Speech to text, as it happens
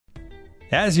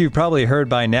As you've probably heard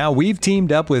by now, we've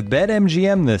teamed up with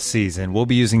BetMGM this season. We'll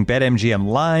be using BetMGM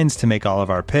lines to make all of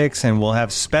our picks, and we'll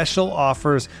have special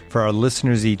offers for our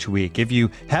listeners each week. If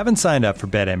you haven't signed up for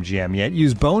BetMGM yet,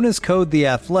 use bonus code The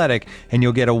Athletic, and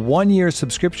you'll get a 1-year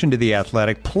subscription to The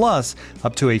Athletic, plus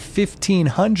up to a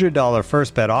 $1,500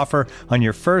 first bet offer on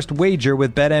your first wager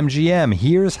with BetMGM.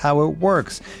 Here's how it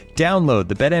works. Download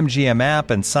the BetMGM app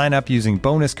and sign up using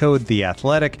bonus code The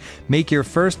Athletic. Make your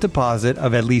first deposit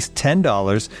of at least $10.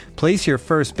 Place your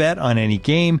first bet on any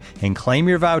game and claim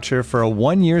your voucher for a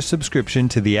 1-year subscription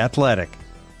to The Athletic.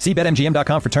 See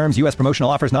BetMGM.com for terms. U.S. promotional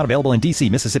offers not available in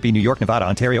D.C., Mississippi, New York, Nevada,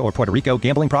 Ontario, or Puerto Rico.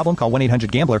 Gambling problem? Call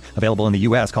 1-800-GAMBLER. Available in the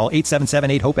U.S. Call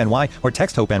 877-8-HOPE-NY or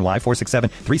text HOPE-NY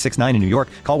 467-369 in New York.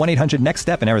 Call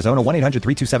 1-800-NEXT-STEP in Arizona.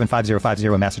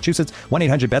 1-800-327-5050 in Massachusetts.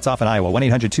 1-800-BETS-OFF in Iowa.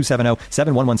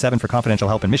 1-800-270-7117 for confidential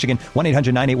help in Michigan.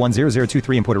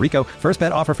 1-800-981-0023 in Puerto Rico. First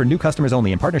bet offer for new customers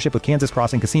only in partnership with Kansas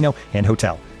Crossing Casino and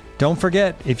Hotel. Don't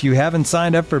forget, if you haven't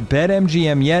signed up for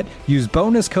BetMGM yet, use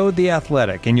bonus code The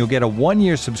Athletic, and you'll get a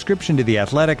 1-year subscription to The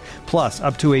Athletic, plus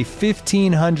up to a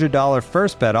 $1,500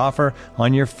 first bet offer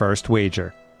on your first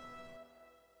wager.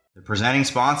 The presenting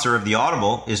sponsor of The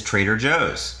Audible is Trader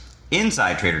Joe's.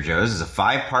 Inside Trader Joe's is a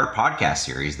 5-part podcast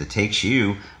series that takes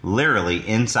you literally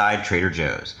inside Trader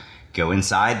Joe's. Go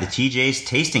inside the TJ's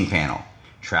tasting panel,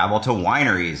 travel to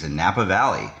wineries in Napa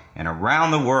Valley, and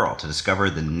around the world to discover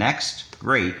the next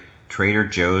great Trader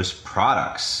Joe's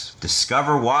products.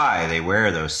 Discover why they wear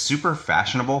those super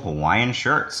fashionable Hawaiian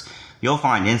shirts. You'll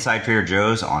find Inside Trader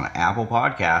Joe's on Apple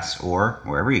Podcasts or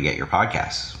wherever you get your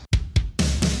podcasts.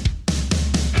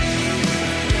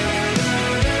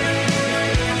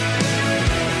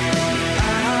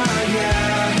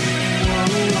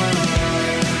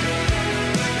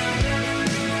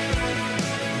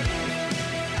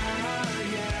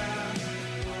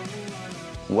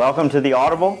 Welcome to The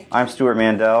Audible. I'm Stuart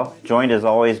Mandel, joined as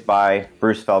always by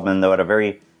Bruce Feldman, though at a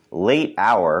very late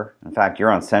hour. In fact,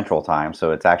 you're on Central Time,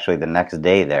 so it's actually the next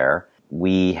day there.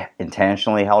 We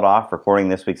intentionally held off recording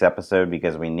this week's episode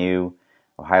because we knew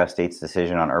Ohio State's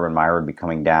decision on Urban Meyer would be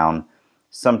coming down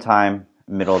sometime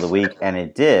middle of the week, and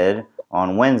it did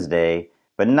on Wednesday,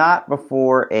 but not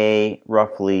before a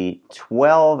roughly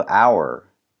 12-hour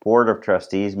Board of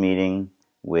Trustees meeting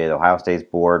with Ohio State's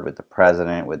board, with the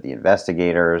president, with the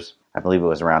investigators. I believe it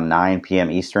was around 9 p.m.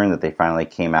 Eastern that they finally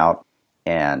came out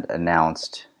and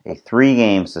announced a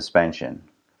 3-game suspension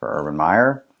for Urban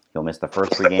Meyer. He'll miss the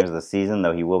first 3 games of the season,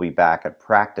 though he will be back at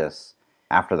practice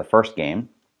after the first game.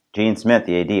 Gene Smith,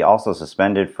 the AD, also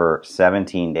suspended for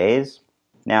 17 days.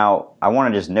 Now, I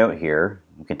want to just note here,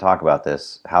 we can talk about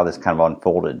this, how this kind of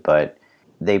unfolded, but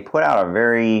they put out a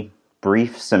very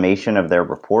brief summation of their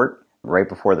report right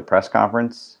before the press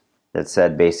conference that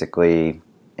said basically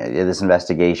this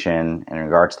investigation in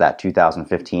regards to that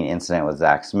 2015 incident with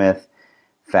Zach Smith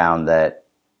found that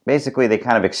basically they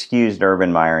kind of excused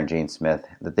Urban Meyer and Gene Smith,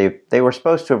 that they were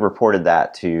supposed to have reported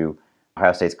that to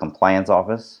Ohio State's compliance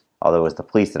office, although it was the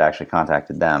police that actually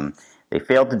contacted them. They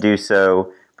failed to do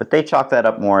so, but they chalked that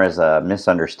up more as a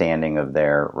misunderstanding of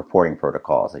their reporting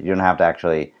protocols, that you don't have to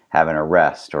actually have an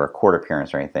arrest or a court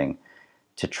appearance or anything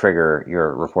to trigger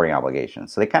your reporting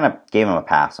obligations. So they kind of gave him a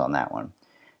pass on that one.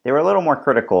 They were a little more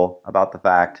critical about the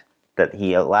fact that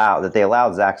they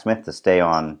allowed Zach Smith to stay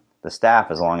on the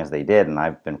staff as long as they did, and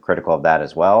I've been critical of that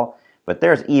as well. But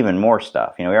there's even more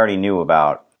stuff. We already knew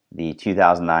about the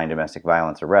 2009 domestic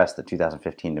violence arrest, the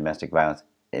 2015 domestic violence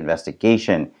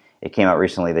investigation. It came out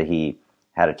recently that he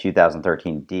had a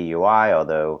 2013 DUI,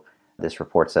 although this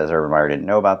report says Urban Meyer didn't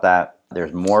know about that.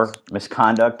 There's more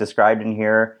misconduct described in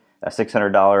here. A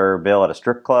 $600 bill at a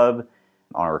strip club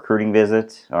on a recruiting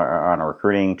visit or on a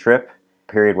recruiting trip,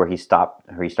 period where he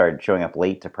started showing up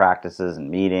late to practices and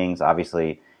meetings.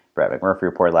 Obviously, Brett McMurphy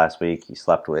reported last week he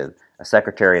slept with a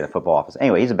secretary in the football office.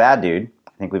 Anyway, he's a bad dude.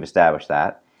 I think we've established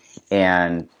that.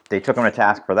 And they took him to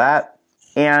task for that.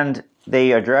 And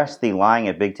they addressed the lying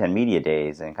at Big Ten Media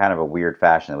Days in kind of a weird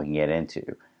fashion that we can get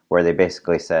into, where they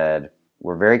basically said,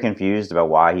 we're very confused about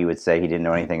why he would say he didn't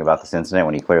know anything about this incident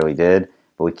when he clearly did,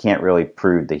 but we can't really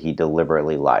prove that he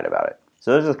deliberately lied about it.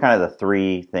 So those are kind of the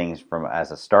 3 things as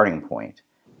a starting point.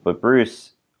 But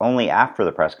Bruce, only after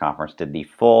the press conference did the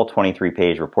full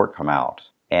 23-page report come out.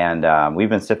 And we've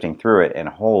been sifting through it, and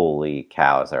holy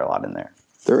cow, is there a lot in there.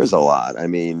 There is a lot. I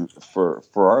mean, for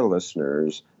our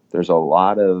listeners, there's a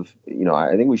lot of,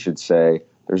 I think we should say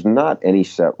there's not any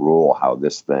set rule how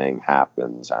this thing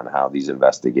happens and how these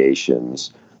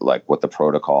investigations, like what the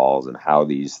protocols and how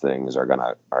these things are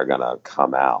gonna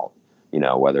come out.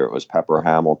 whether it was Pepper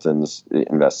Hamilton's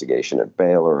investigation at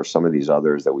Baylor or some of these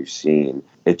others that we've seen,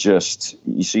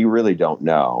 you really don't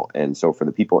know. And so for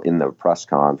the people in the press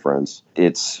conference,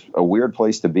 it's a weird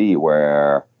place to be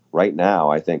where right now,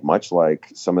 I think much like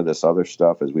some of this other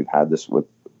stuff, as we've had this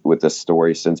with this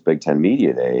story since Big Ten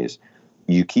Media Days,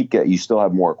 you still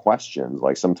have more questions.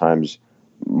 Like sometimes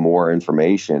more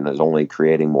information is only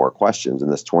creating more questions.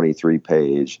 And this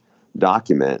 23-page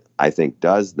document, I think,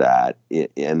 does that.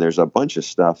 And there's a bunch of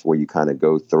stuff where you kind of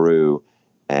go through,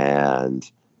 and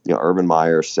Urban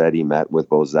Meyer said he met with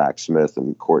both Zach Smith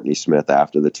and Courtney Smith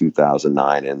after the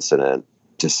 2009 incident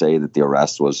to say that the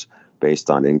arrest was based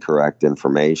on incorrect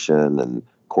information. And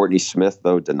Courtney Smith,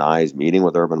 though, denies meeting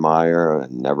with Urban Meyer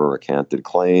and never recanted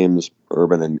claims.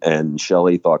 Urban and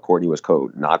Shelley thought Courtney was,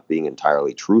 quote, not being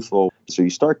entirely truthful. So you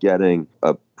start getting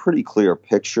a pretty clear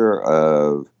picture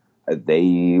of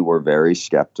they were very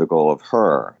skeptical of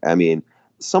her. I mean,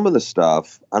 some of the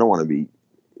stuff, I don't want to be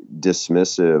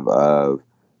dismissive of,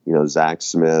 Zach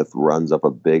Smith runs up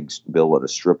a big bill at a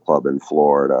strip club in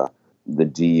Florida, the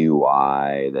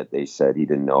DUI that they said he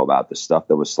didn't know about, the stuff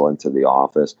that was sent to the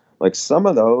office. Like some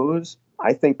of those,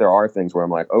 I think there are things where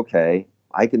I'm like, okay,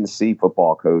 I can see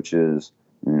football coaches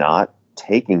not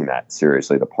taking that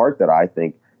seriously. The part that I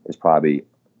think is probably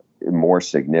more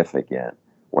significant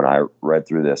when I read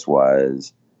through this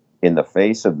was in the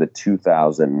face of the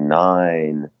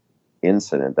 2009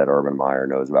 incident that Urban Meyer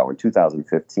knows about. When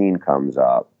 2015 comes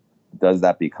up, does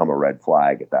that become a red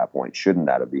flag at that point? Shouldn't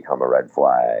that have become a red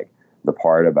flag? The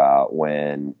part about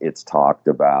when it's talked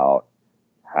about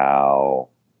how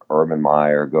Urban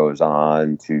Meyer goes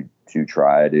on to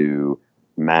try to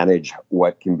manage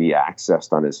what can be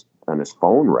accessed on his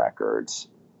phone records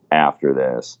after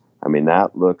this. I mean,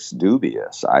 that looks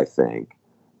dubious, I think.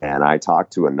 And I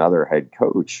talked to another head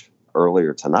coach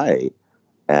earlier tonight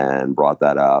and brought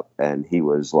that up. And he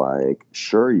was like,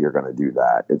 sure, you're going to do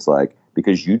that. It's like,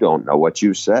 because you don't know what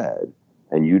you said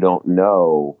and you don't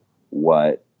know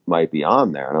what might be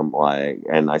on there. And I'm like,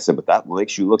 and I said, but that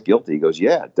makes you look guilty. He goes,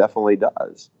 yeah, it definitely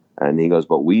does. And he goes,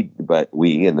 but we,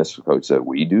 and this coach said,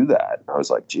 we do that. And I was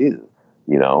like, Jesus,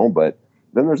 but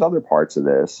then there's other parts of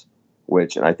this,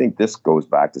 and I think this goes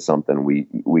back to something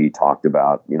we talked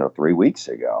about, 3 weeks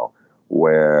ago,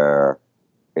 where,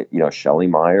 Shelley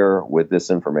Meyer with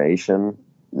this information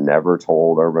never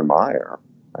told Urban Meyer.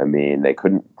 I mean, they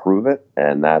couldn't prove it.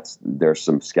 And there's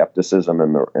some skepticism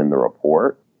in the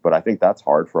report, but I think that's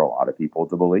hard for a lot of people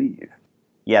to believe.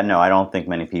 Yeah, no, I don't think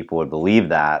many people would believe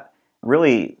that.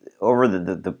 Really, over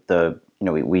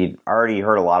we'd already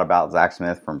heard a lot about Zach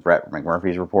Smith from Brett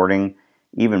McMurphy's reporting.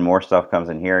 Even more stuff comes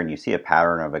in here, and you see a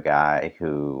pattern of a guy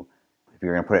who, if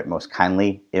you're going to put it most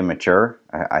kindly, immature.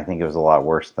 I think it was a lot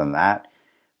worse than that.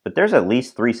 But there's at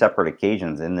least 3 separate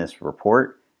occasions in this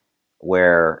report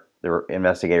where the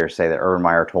investigators say that Urban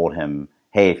Meyer told him,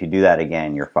 hey, if you do that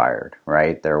again, you're fired,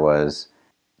 right? There was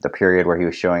the period where he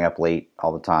was showing up late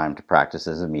all the time to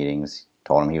practices and meetings,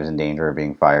 told him he was in danger of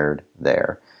being fired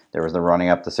there. There was the running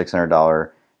up the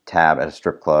 $600 tab at a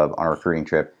strip club on a recruiting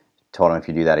trip, told him if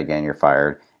you do that again, you're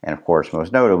fired. And of course,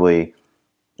 most notably,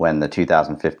 when the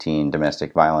 2015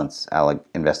 domestic violence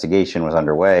investigation was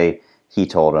underway, he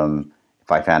told him,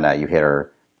 if I found out you hit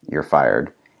her, you're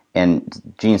fired.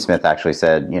 And Gene Smith actually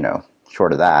said,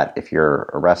 short of that, if you're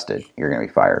arrested, you're going to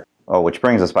be fired. Oh, which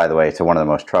brings us, by the way, to one of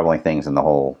the most troubling things in the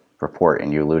whole report,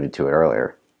 and you alluded to it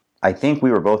earlier. I think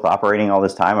we were both operating all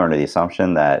this time under the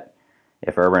assumption that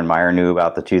if Urban Meyer knew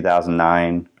about the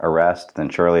 2009 arrest, then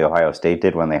surely Ohio State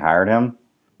did when they hired him.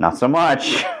 Not so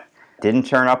much. Didn't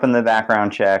turn up in the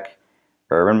background check.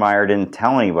 Urban Meyer didn't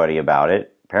tell anybody about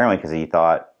it, apparently because he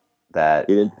thought that...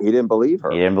 He didn't believe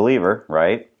her. He didn't believe her,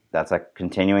 right? That's a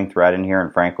continuing thread in here,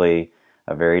 and frankly,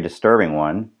 a very disturbing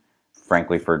one,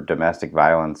 frankly, for domestic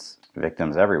violence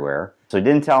victims everywhere. So he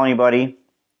didn't tell anybody.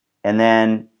 And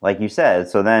then, like you said,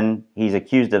 so then he's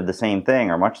accused of the same thing,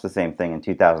 or much the same thing, in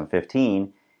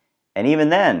 2015. And even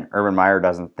then, Urban Meyer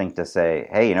doesn't think to say,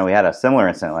 hey, we had a similar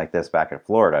incident like this back in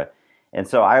Florida. And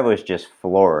so I was just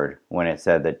floored when it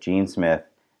said that Gene Smith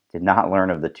did not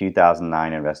learn of the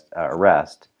 2009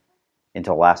 arrest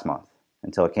until last month,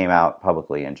 until it came out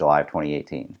publicly in July of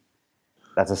 2018.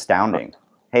 That's astounding.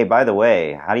 Hey, by the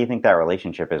way, how do you think that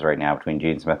relationship is right now between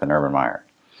Gene Smith and Urban Meyer?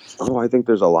 Oh, I think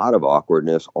there's a lot of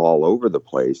awkwardness all over the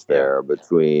place there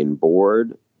between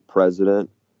board, president,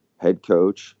 head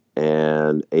coach,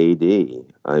 and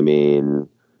AD. I mean,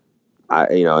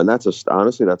 and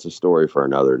honestly, that's a story for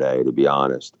another day, to be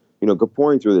honest.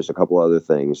 Pouring through this, a couple other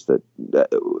things that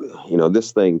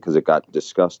this thing, because it got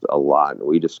discussed a lot, and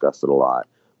we discussed it a lot,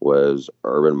 was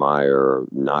Urban Meyer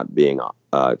not being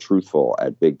truthful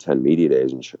at Big Ten Media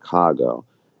Days in Chicago.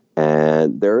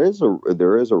 And there is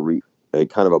a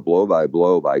kind of a blow by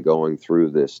blow by going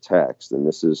through this text. And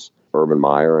this is Urban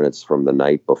Meyer, and it's from the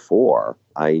night before.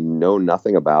 I know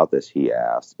nothing about this, he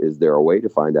asked. Is there a way to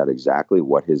find out exactly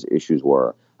what his issues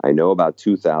were? I know about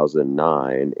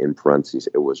 2009, in parentheses,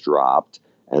 it was dropped.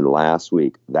 And last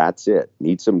week, that's it.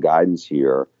 Need some guidance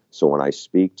here. So when I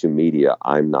speak to media,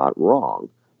 I'm not wrong.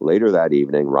 Later that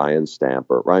evening, Ryan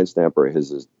Stamper is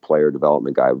his player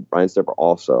development guy. Ryan Stamper,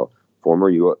 also former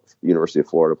University of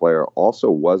Florida player, also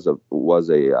was a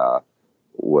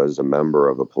member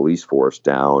of the police force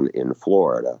down in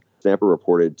Florida. Stamper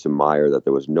reported to Meyer that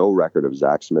there was no record of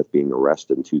Zach Smith being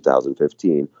arrested in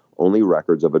 2015, only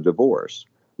records of a divorce.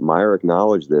 Meyer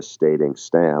acknowledged this, stating,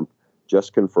 Stamp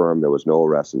just confirmed there was no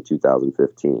arrest in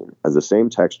 2015. As the same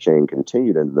text chain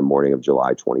continued into the morning of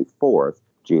July 24th,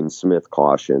 Gene Smith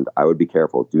cautioned, I would be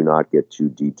careful, do not get too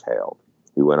detailed.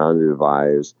 He went on to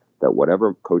advise that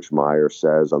whatever Coach Meyer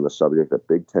says on the subject at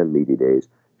Big Ten Media Days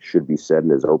should be said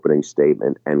in his opening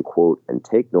statement and, quote, and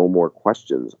take no more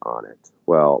questions on it.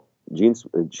 Well,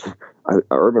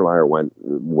 Urban Meyer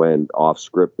went off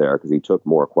script there because he took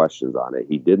more questions on it.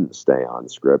 He didn't stay on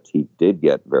script. He did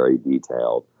get very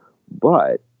detailed.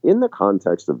 But in the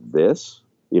context of this,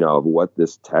 of what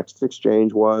this text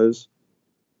exchange was,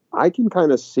 I can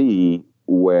kind of see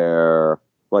where,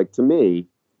 like, to me,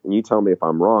 and you tell me if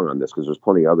I'm wrong on this, because there's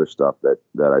plenty of other stuff that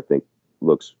I think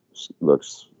looks,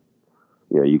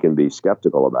 you can be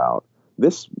skeptical about.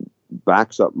 This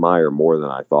backs up Meyer more than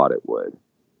I thought it would.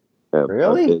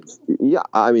 Really? Yeah.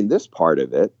 I mean, this part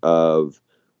of it I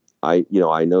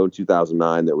know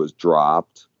 2009 that was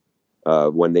dropped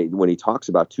when he talks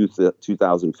about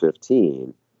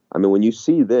 2015. I mean, when you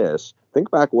see this,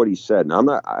 think back what he said. And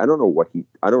I don't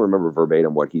remember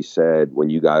verbatim what he said when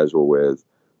you guys were with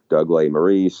Doug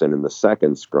Maurice and in the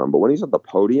second scrum. But when he's at the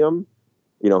podium,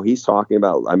 he's talking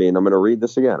about, I'm going to read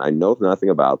this again. I know nothing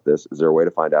about this. Is there a way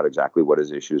to find out exactly what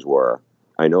his issues were?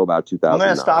 I know about 2009. I'm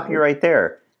going to stop you right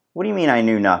there. What do you mean I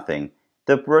knew nothing?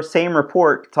 The same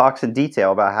report talks in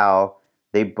detail about how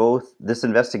this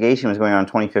investigation was going on in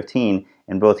 2015,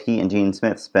 and both he and Gene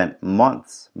Smith spent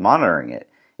months monitoring it.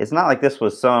 It's not like this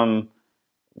was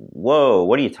whoa,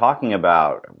 what are you talking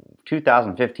about?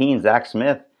 2015, Zach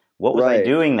Smith. What was I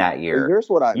doing that year? Here's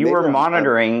what you were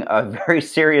monitoring a very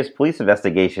serious police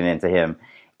investigation into him.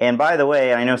 And by the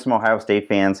way, I know some Ohio State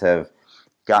fans have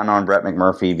gotten on Brett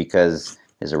McMurphy because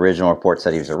his original report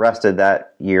said he was arrested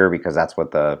that year because that's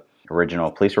what the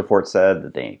original police report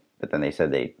said. But then they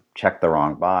said they checked the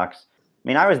wrong box. I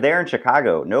mean, I was there in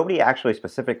Chicago. Nobody actually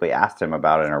specifically asked him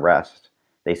about an arrest.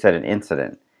 They said an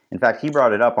incident. In fact, he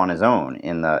brought it up on his own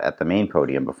at the main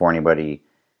podium before anybody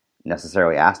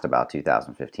necessarily asked about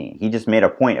 2015. He just made a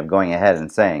point of going ahead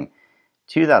and saying,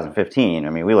 2015, I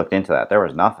mean, we looked into that. There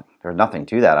was nothing. There was nothing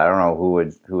to that. I don't know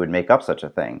who would make up such a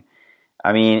thing.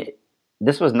 I mean,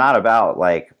 this was not about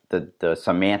like the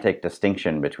semantic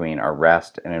distinction between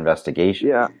arrest and investigation.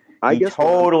 Yeah, I guess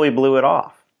totally blew it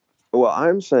off. Well,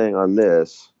 I'm saying on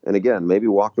this, and again, maybe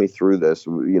walk me through this,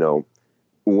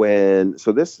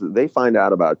 they find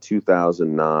out about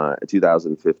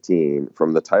 2015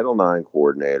 from the Title IX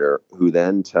coordinator, who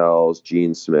then tells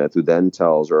Gene Smith, who then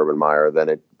tells Urban Meyer, then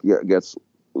it gets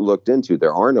looked into.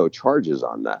 There are no charges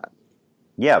on that.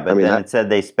 Yeah, but it said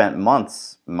they spent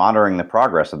months monitoring the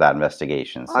progress of that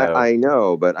investigation. So I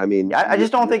know, but I mean, I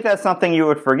just don't think that's something you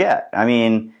would forget. I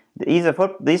mean, these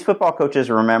football coaches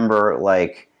remember,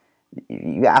 like,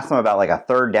 you ask them about like a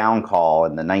third down call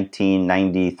in the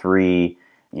 1993,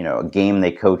 a game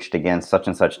they coached against such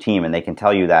and such team, and they can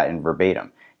tell you that in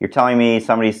verbatim. You're telling me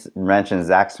somebody mentioned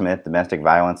Zach Smith, domestic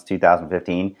violence,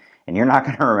 2015, and you're not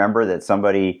going to remember that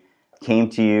somebody came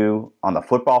to you on the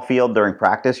football field during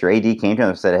practice, your AD came to him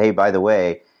and said, hey, by the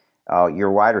way,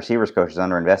 your wide receivers coach is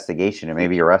under investigation and may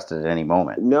be arrested at any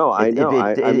moment. No, I know.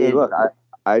 Look,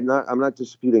 I'm not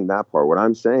disputing that part. What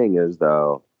I'm saying is,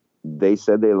 though, they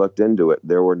said they looked into it.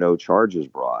 There were no charges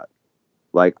brought.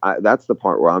 Like, that's the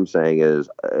part where I'm saying is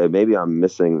maybe I'm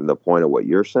missing the point of what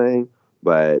you're saying,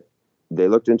 but they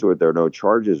looked into it. There are no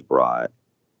charges brought,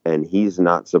 and he's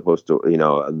not supposed to,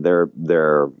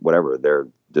 their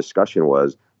discussion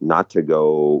was not to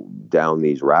go down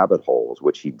these rabbit holes,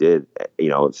 which he did,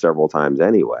 several times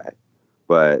anyway.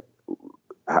 But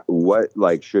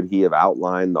should he have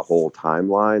outlined the whole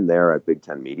timeline there at Big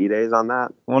Ten Media Days on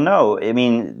that? Well, no. I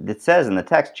mean, it says in the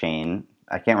text chain,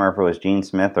 I can't remember if it was Gene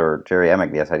Smith or Jerry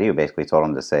Emick, the SID, who basically told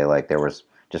him to say, like, there was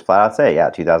just flat out say,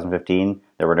 2015,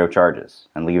 there were no charges,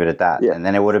 and leave it at that. Yeah. And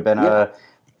then it would have been a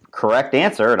correct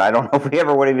answer, and I don't know if we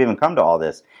ever would have even come to all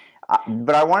this.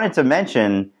 But I wanted to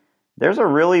mention there's a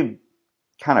really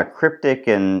kind of cryptic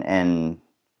and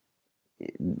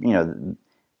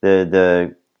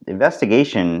the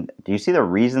investigation. Do you see the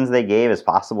reasons they gave as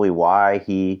possibly why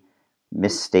he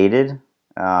misstated?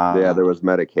 Yeah, there was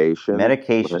medication.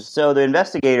 Medication. Right. So the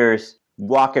investigators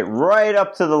walk it right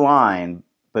up to the line,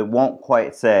 but won't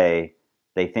quite say.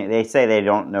 They say they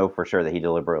don't know for sure that he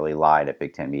deliberately lied at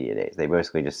Big Ten Media Days. They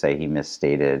basically just say he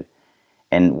misstated.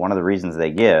 And one of the reasons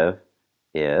they give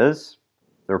is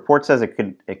the report says it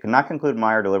could not conclude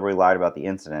Meyer deliberately lied about the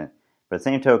incident, but at the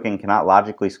same token cannot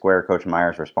logically square Coach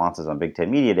Meyer's responses on Big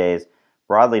Ten Media Days,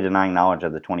 broadly denying knowledge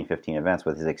of the 2015 events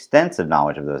with his extensive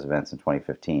knowledge of those events in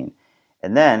 2015.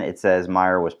 And then it says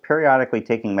Meyer was periodically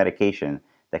taking medication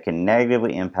that can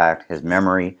negatively impact his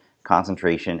memory,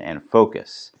 concentration, and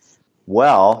focus.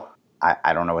 Well,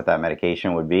 I don't know what that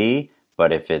medication would be,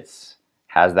 but if it's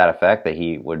has that effect that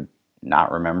he would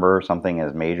not remember something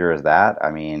as major as that,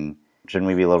 I mean, shouldn't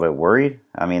we be a little bit worried?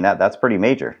 I mean, that's pretty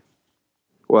major.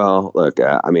 Well, look,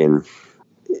 I mean,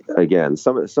 again,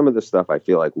 some of this stuff I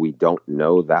feel like we don't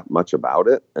know that much about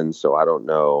it, and so I don't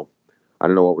know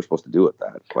what we're supposed to do with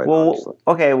that, quite honestly.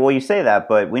 Okay, well, you say that,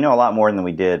 but we know a lot more than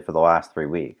we did for the last 3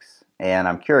 weeks, and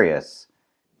I'm curious.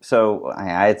 So I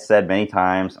had said many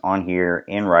times on here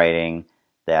in writing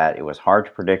that it was hard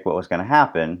to predict what was going to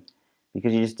happen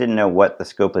because you just didn't know what the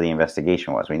scope of the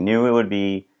investigation was. We knew it would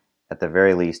be, at the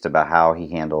very least, about how he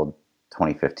handled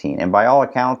 2015. And by all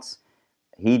accounts,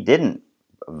 he didn't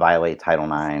violate Title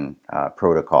IX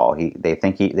protocol. They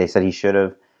said he should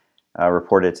have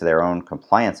reported to their own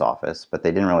compliance office, but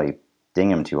they didn't really ding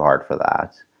him too hard for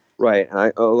that. Right.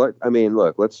 And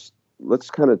look, let's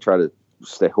kind of try to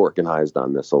stay organized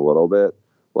on this a little bit.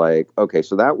 Like, okay,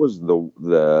 so that was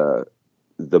the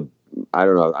I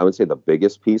don't know, I would say the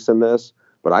biggest piece in this,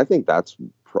 but I think that's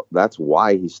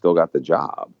why he still got the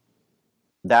job.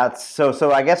 That's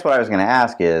so I guess what I was going to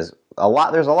ask is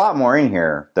there's a lot more in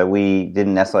here that we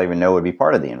didn't necessarily even know would be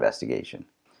part of the investigation.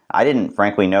 I didn't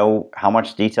frankly know how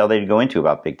much detail they'd go into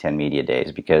about Big Ten Media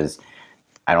Days because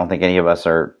I don't think any of us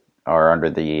are under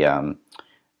the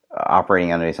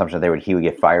operating under the assumption that he would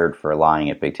get fired for lying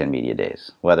at Big Ten Media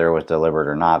Days. Whether it was deliberate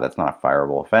or not, that's not a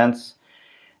fireable offense.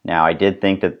 Now, I did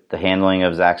think that the handling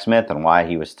of Zach Smith and why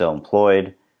he was still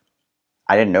employed,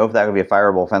 I didn't know if that would be a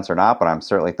fireable offense or not, but I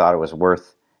certainly thought it was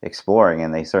worth exploring,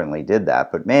 and they certainly did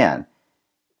that. But man,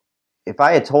 if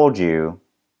I had told you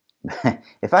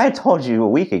a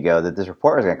week ago that this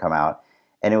report was going to come out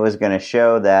and it was going to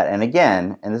show that, and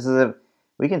again, and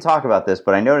we can talk about this,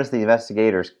 but I noticed the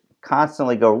investigators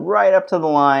constantly go right up to the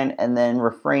line and then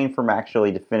refrain from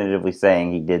actually definitively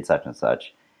saying he did such and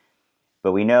such.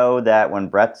 But we know that when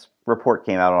Brett's report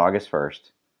came out on August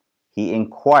 1st, he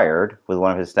inquired with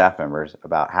one of his staff members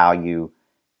about how you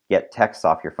get texts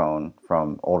off your phone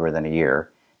from older than a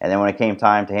year. And then when it came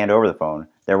time to hand over the phone,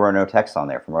 there were no texts on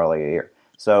there from earlier a year.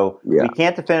 So we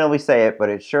can't definitively say it, but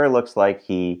it sure looks like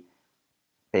he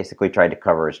basically tried to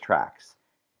cover his tracks.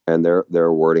 And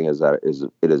their wording is that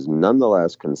it is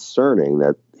nonetheless concerning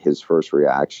that his first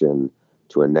reaction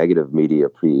to a negative media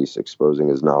piece exposing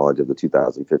his knowledge of the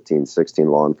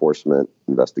 2015-16 law enforcement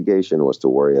investigation was to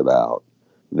worry about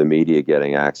the media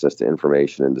getting access to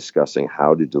information and discussing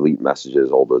how to delete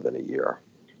messages older than a year.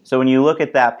 So when you look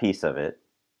at that piece of it,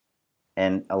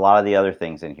 and a lot of the other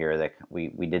things in here that we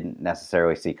didn't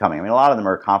necessarily see coming. I mean, a lot of them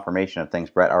are confirmation of things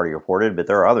Brett already reported, but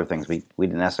there are other things we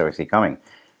didn't necessarily see coming.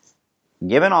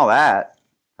 Given all that,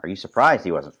 are you surprised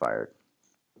he wasn't fired?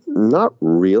 Not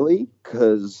really,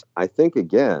 because I think,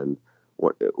 again,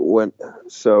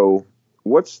 let's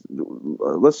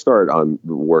start on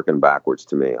working backwards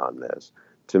to me on this.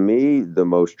 To me, the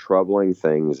most troubling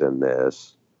things in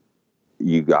this,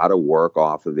 you got to work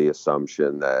off of the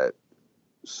assumption that,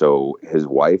 so his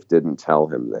wife didn't tell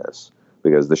him this,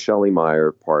 because the Shelley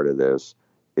Meyer part of this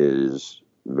is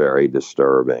very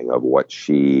disturbing of what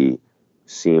she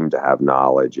seemed to have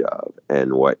knowledge of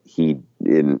and what he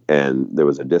didn't, and there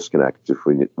was a disconnect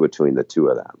between the two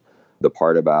of them. The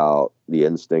part about the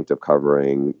instinct of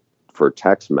covering for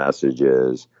text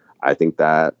messages, I think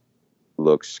that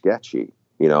looks sketchy,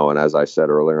 and as I said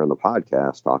earlier in the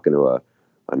podcast, talking to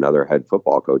another head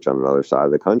football coach on another side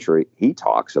of the country, he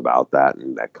talks about that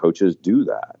and that coaches do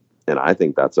that. And I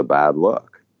think that's a bad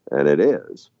look, and it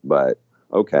is. But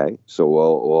okay, so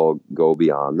we'll go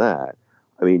beyond that.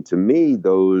 I mean, to me,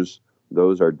 those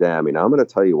are damning. I'm going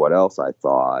to tell you what else I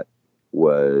thought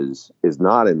is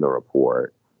not in the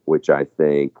report, which I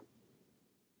think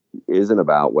isn't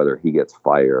about whether he gets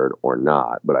fired or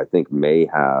not, but I think may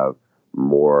have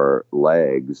more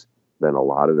legs, than a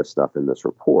lot of the stuff in this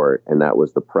report, and that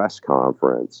was the press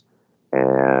conference.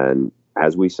 And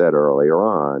as we said earlier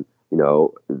on,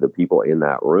 the people in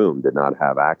that room did not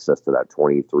have access to that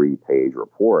 23-page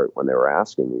report when they were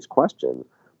asking these questions.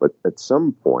 But at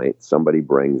some point, somebody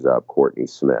brings up Courtney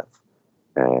Smith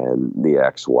and the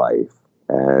ex-wife.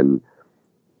 And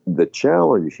the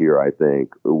challenge here, I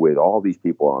think, with all these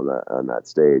people on that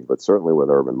stage, but certainly with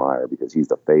Urban Meyer, because he's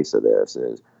the face of this,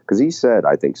 is because he said,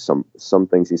 I think some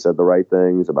things he said the right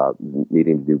things about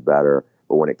needing to do better.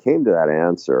 But when it came to that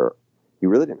answer, he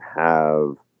really didn't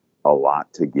have a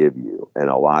lot to give you and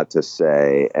a lot to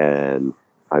say. And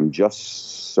I'm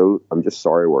just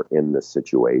sorry we're in this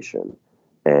situation.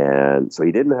 And so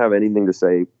he didn't have anything to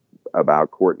say about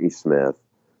Courtney Smith,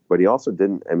 but he also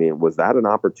didn't. I mean, was that an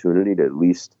opportunity to at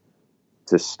least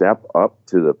to step up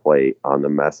to the plate on the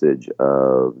message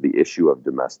of the issue of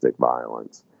domestic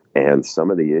violence and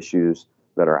some of the issues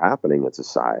that are happening in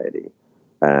society?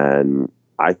 And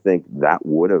I think that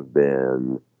was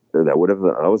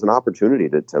an opportunity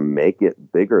to make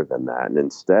it bigger than that. And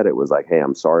instead it was like, hey,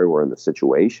 I'm sorry we're in the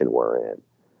situation we're in.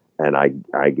 And I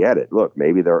get it. Look,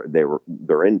 maybe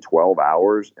they're in 12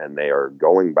 hours and they are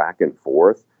going back and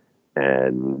forth,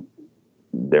 and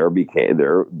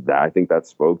I think that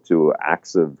spoke to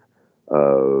acts of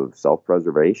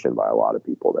self-preservation by a lot of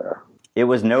people there. It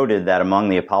was noted that among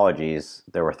the apologies,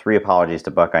 there were 3 apologies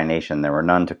to Buckeye Nation. There were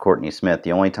none to Courtney Smith.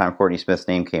 The only time Courtney Smith's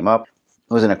name came up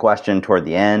was in a question toward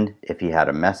the end. If he had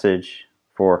a message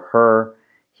for her,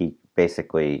 he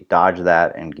basically dodged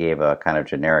that and gave a kind of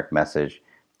generic message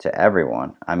to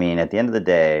everyone. I mean, at the end of the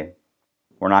day,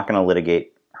 we're not going to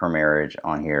litigate her marriage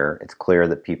on here. It's clear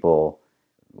that people,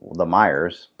 the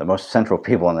Meyers, the most central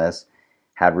people in this,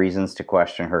 had reasons to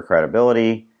question her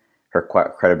credibility. Her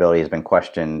credibility has been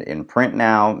questioned in print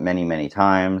now many, many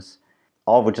times,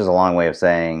 all of which is a long way of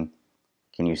saying,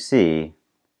 can you see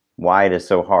why it is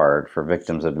so hard for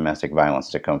victims of domestic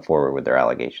violence to come forward with their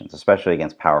allegations, especially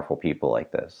against powerful people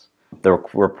like this? The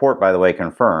report, by the way,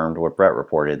 confirmed what Brett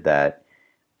reported, that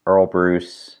Earl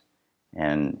Bruce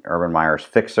and Urban Meyer's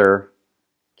fixer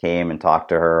came and talked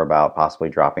to her about possibly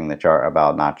dropping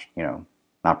about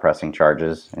not pressing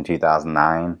charges in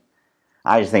 2009.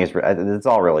 I just think it's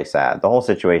all really sad. The whole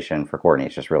situation for Courtney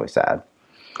is just really sad.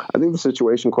 I think the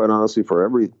situation, quite honestly, for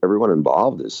everyone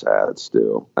involved is sad,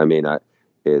 Stu. I mean,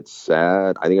 it's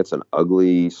sad. I think it's an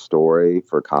ugly story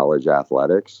for college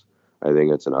athletics. I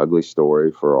think it's an ugly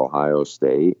story for Ohio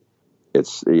State.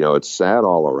 It's sad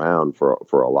all around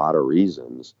for a lot of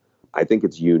reasons. I think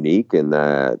it's unique in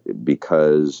that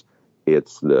because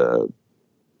it's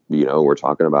we're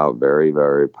talking about very,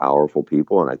 very powerful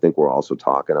people. And I think we're also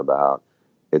talking about,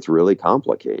 it's really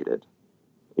complicated.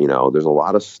 There's a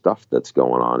lot of stuff that's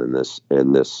going on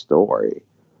in this story.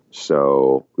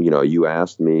 So, you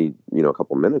asked me, a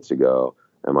couple minutes ago,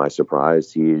 am I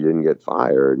surprised he didn't get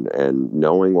fired? And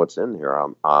knowing what's in here,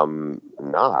 I'm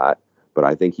not. But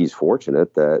I think he's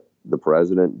fortunate that the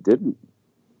president didn't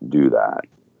do that,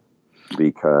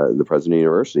 because the president of the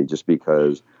university, just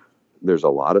because there's a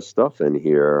lot of stuff in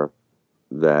here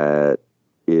that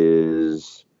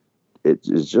just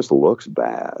looks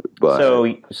bad. But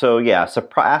so yeah,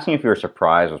 asking if you were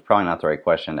surprised was probably not the right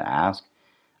question to ask.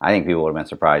 I think people would have been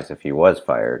surprised if he was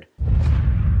fired.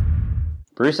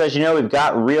 Bruce, as you know, we've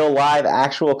got real live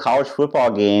actual college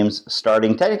football games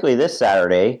starting technically this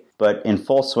Saturday, but in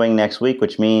full swing next week,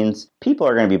 which means people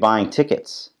are going to be buying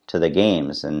tickets to the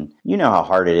games. And you know how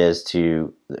hard it is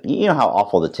how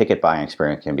awful the ticket buying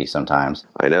experience can be sometimes.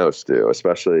 I know, Stu,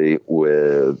 especially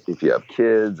if you have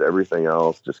kids, everything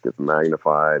else just gets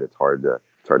magnified. It's hard to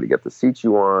get the seats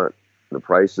you want. The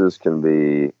prices can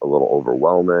be a little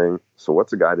overwhelming. So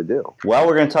what's a guy to do? Well,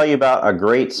 we're going to tell you about a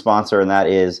great sponsor, and that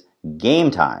is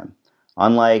Game Time.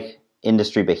 Unlike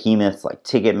industry behemoths like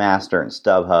Ticketmaster and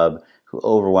StubHub, who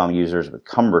overwhelm users with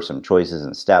cumbersome choices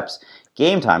and steps,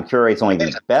 Game Time curates only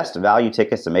the best value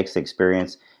tickets that makes the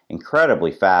experience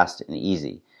incredibly fast and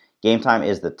easy. Game Time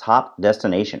is the top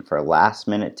destination for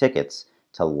last-minute tickets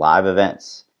to live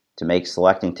events. To make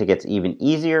selecting tickets even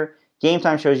easier, Game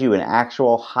Time shows you an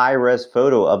actual high-res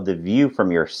photo of the view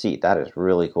from your seat. That is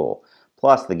really cool.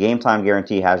 Plus, the Game Time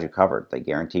guarantee has you covered. They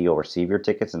guarantee you'll receive your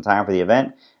tickets in time for the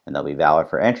event, and they'll be valid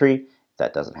for entry. If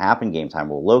that doesn't happen, Game Time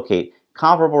will locate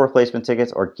comparable replacement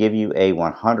tickets or give you a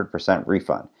 100%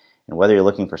 refund. And whether you're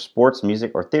looking for sports,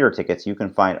 music, or theater tickets, you can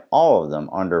find all of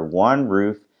them under one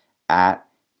roof at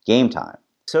Game Time.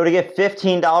 So to get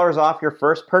 $15 off your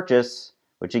first purchase,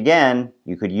 which again,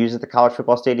 you could use at the college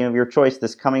football stadium of your choice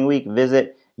this coming week,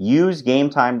 visit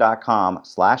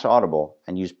usegametime.com/audible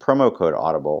and use promo code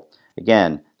audible.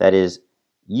 Again, that is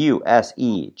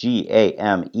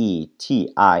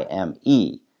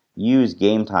USEGAMETIME. Use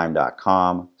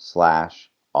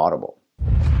gametime.com/audible.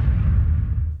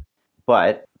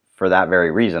 But for that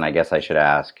very reason, I guess I should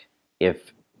ask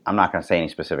if, I'm not going to say any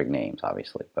specific names,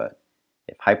 obviously, but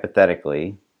if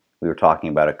hypothetically we were talking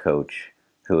about a coach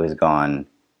who has gone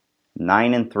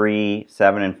 9-3,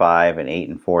 7-5, and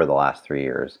 8-4 the last 3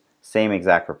 years, same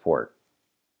exact report,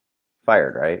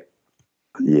 fired, right?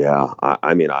 Yeah,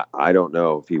 I mean, I don't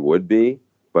know if he would be,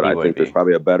 but I think there's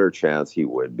probably a better chance he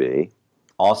would be.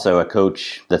 Also, a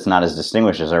coach that's not as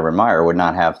distinguished as Urban Meyer would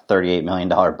not have $38 million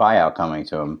buyout coming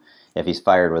to him if he's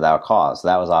fired without cause.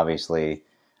 That was obviously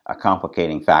a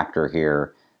complicating factor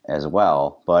here as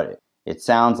well. But it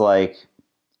sounds like,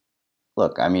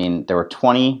 look, I mean, there were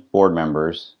 20 board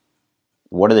members.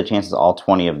 What are the chances all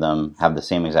 20 of them have the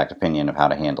same exact opinion of how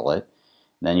to handle it?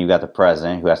 Then you've got the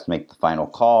president who has to make the final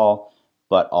call,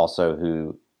 but also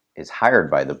who is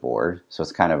hired by the board. So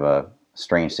it's kind of a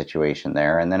strange situation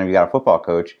there. And then you've got a football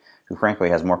coach who frankly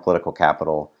has more political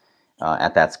capital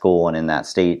at that school and in that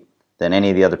state than any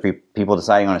of the other people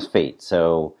deciding on his fate.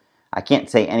 So I can't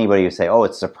say anybody would say, oh,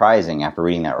 it's surprising after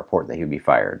reading that report that he would be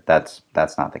fired. That's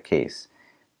not the case.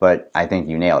 But I think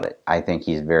you nailed it. I think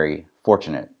he's very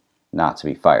fortunate not to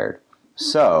be fired.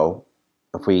 So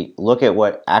if we look at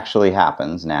what actually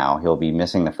happens now, he'll be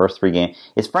missing the first 3 games.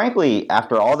 It's frankly,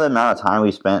 after all the amount of time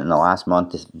we spent in the last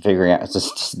month figuring out,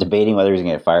 just debating whether he's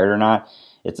going to get fired or not,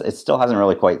 it still hasn't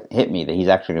really quite hit me that he's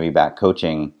actually going to be back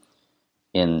coaching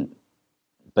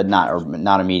but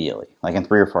not immediately, like in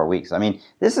 3 or 4 weeks. I mean,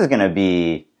 this is going to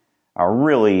be a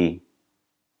really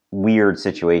weird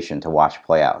situation to watch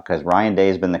play out because Ryan Day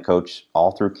has been the coach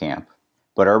all through camp.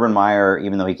 But Urban Meyer,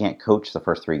 even though he can't coach the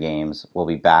first 3 games, will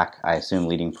be back, I assume,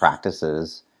 leading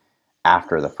practices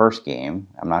after the first game.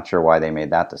 I'm not sure why they made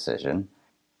that decision.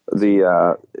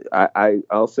 I'll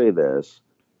say this.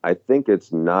 I think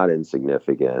it's not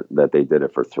insignificant that they did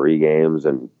it for 3 games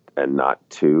and not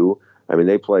 2. I mean,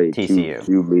 they play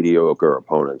two mediocre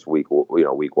opponents week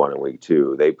 1 and week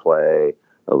 2. They play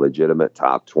a legitimate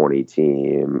top 20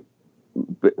 team,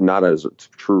 but not as a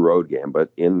true road game, but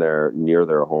near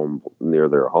their home,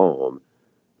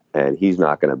 and he's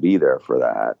not going to be there for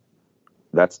that.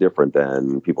 That's different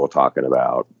than people talking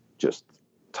about just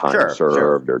time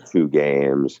served or 2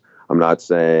 games. I'm not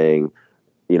saying,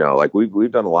 like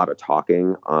we've done a lot of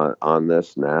talking on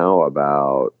this now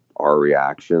about our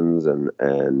reactions, and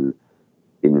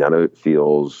none of it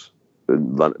feels,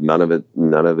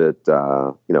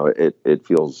 it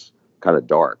feels kind of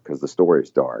dark because the story is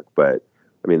dark. But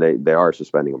I mean, they are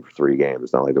suspending him for 3 games.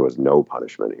 It's not like there was no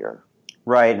punishment here.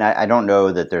 Right, and I don't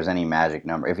know that there's any magic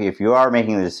number. If you are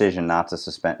making the decision not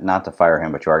to fire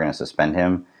him, but you are going to suspend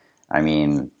him, I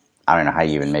mean, I don't know how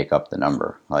you even make up the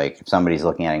number. Like, if somebody's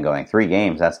looking at it and going 3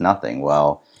 games, that's nothing.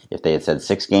 Well, if they had said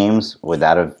 6 games, would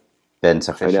that have been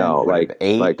sufficient? I know, like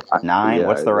 8, 9. Yeah,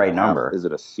 what's the right number? Is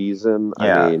it a season?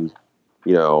 Yeah. I mean,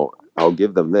 I'll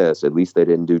give them this. At least they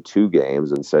didn't do 2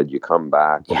 games and said you come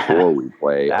back before we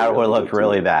play. That would have looked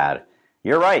really bad.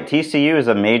 You're right. TCU is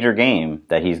a major game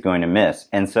that he's going to miss.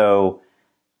 And so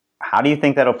how do you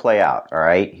think that'll play out? All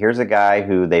right. Here's a guy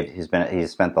who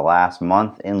he's spent the last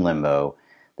month in limbo.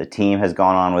 The team has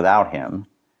gone on without him.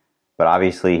 But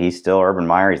obviously he's still Urban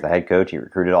Meyer. He's the head coach. He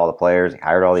recruited all the players. He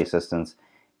hired all the assistants.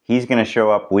 He's going to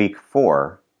show up week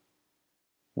 4.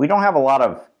 We don't have a lot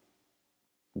of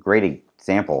great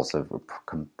examples of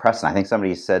precedent. I think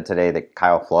somebody said today that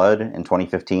Kyle Flood in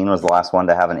 2015 was the last one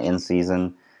to have an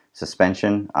in-season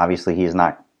suspension. Obviously, he's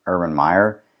not Urban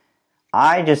Meyer.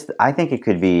 I think it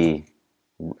could be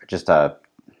just a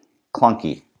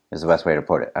clunky, is the best way to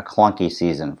put it, a clunky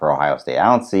season for Ohio State. I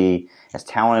don't see, as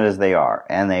talented as they are,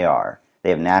 they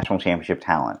have national championship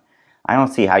talent. I don't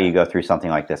see how you go through something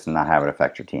like this and not have it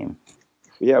affect your team.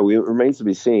 Yeah, it remains to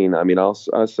be seen. I mean, I'll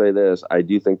say this. I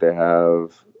do think they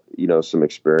have, some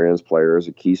experienced players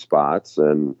at key spots,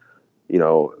 and,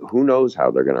 who knows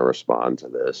how they're going to respond to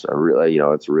this.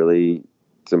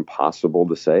 It's impossible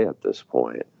to say at this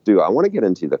point. Dude, I want to get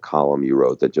into the column you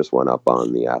wrote that just went up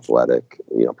on The Athletic,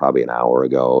 probably an hour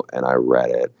ago, and I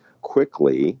read it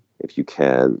quickly. If you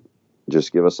can,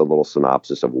 just give us a little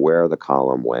synopsis of where the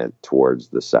column went towards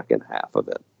the second half of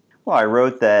it. Well, I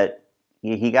wrote that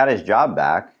he got his job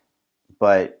back,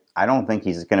 but I don't think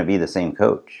he's going to be the same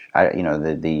coach.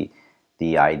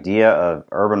 The idea of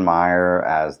Urban Meyer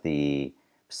as the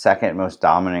second most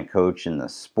dominant coach in the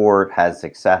sport, has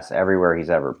success everywhere he's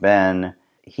ever been.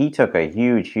 He took a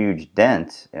huge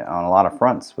dent on a lot of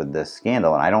fronts with this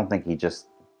scandal, and I don't think he just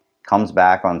comes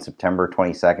back on September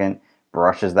 22nd,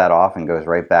 brushes that off and goes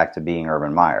right back to being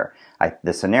Urban Meyer.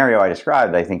 The scenario I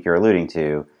described, I think you're alluding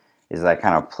to, is I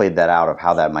kind of played that out of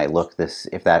how that might look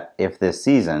if this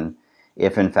season,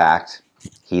 if in fact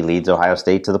he leads Ohio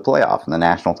State to the playoff in the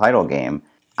national title game.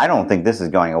 I don't think this is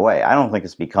going away. I don't think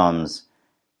this becomes,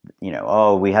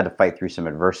 oh, we had to fight through some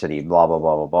adversity, blah, blah,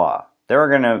 blah, blah,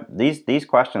 blah. These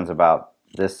questions about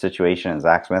this situation and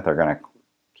Zach Smith are going to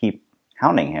keep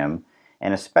hounding him,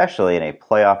 and especially in a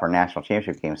playoff or national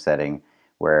championship game setting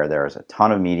where there's a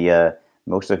ton of media,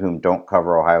 most of whom don't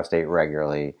cover Ohio State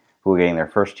regularly, who are getting their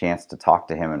first chance to talk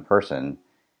to him in person.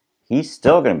 He's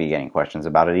still going to be getting questions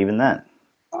about it even then.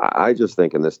 I just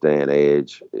think in this day and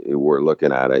age, we're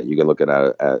looking at it. You can look at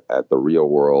it at the real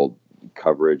world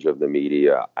coverage of the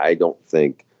media. I don't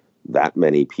think that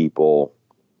many people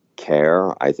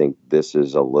care. I think this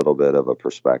is a little bit of a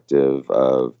perspective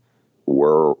of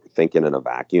we're thinking in a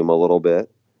vacuum a little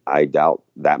bit. I doubt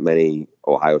that many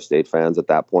Ohio State fans at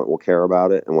that point will care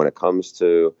about it. And when it comes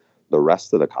to the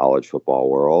rest of the college football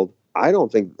world, I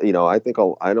don't think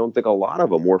I don't think a lot of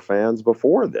them were fans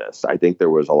before this. I think there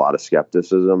was a lot of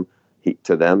skepticism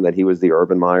to them that he was the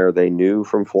Urban Meyer they knew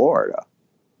from Florida.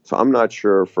 So I'm not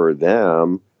sure for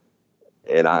them,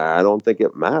 and I don't think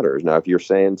it matters. Now, if you're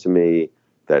saying to me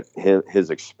that his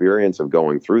experience of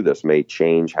going through this may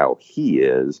change how he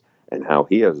is and how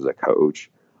he is as a coach,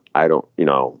 I don't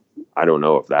know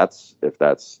if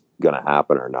that's going to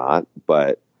happen or not.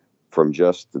 But from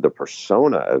just the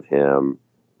persona of him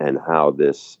and how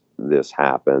this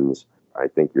happens, I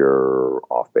think you're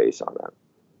off base on that.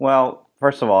 Well,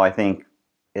 first of all, I think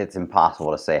it's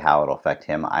impossible to say how it'll affect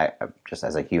him. I just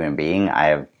as a human being, I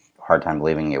have a hard time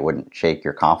believing it wouldn't shake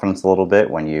your confidence a little bit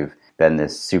when you've been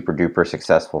this super duper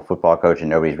successful football coach and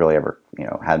nobody's really ever,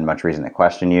 had much reason to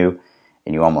question you,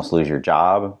 and you almost lose your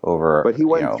job over. But he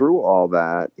went through all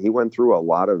that. He went through a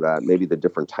lot of that, maybe the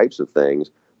different types of things.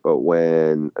 But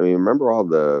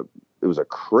remember it was a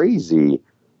crazy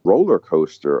roller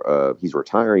coaster of he's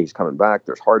retiring, he's coming back,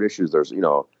 there's heart issues,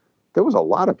 there was a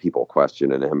lot of people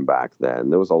questioning him back then.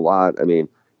 There was a lot. It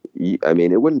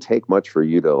wouldn't take much for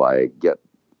you to get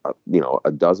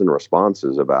a dozen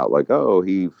responses about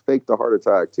he faked a heart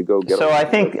attack to go get. So I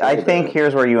think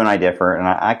here's where you and I differ, and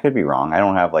I could be wrong. I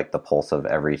don't have the pulse of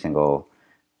every single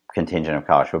contingent of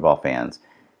college football fans.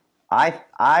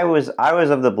 I was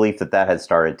of the belief that had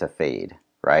started to fade,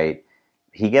 right?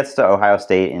 He gets to Ohio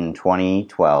State in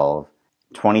 2012.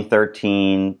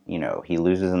 2013, he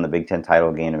loses in the Big Ten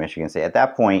title game to Michigan State. At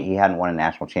that point, he hadn't won a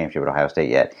national championship at Ohio State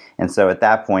yet. And so at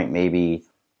that point, maybe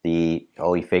he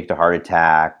faked a heart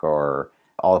attack or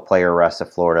all the player arrests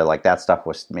at Florida, that stuff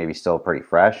was maybe still pretty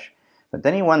fresh. But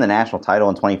then he won the national title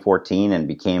in 2014 and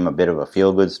became a bit of a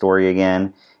feel-good story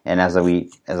again. And as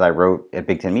I wrote at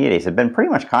Big Ten Media Days, had been pretty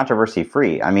much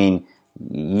controversy-free. I mean,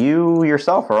 you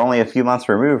yourself are only a few months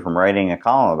removed from writing a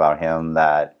column about him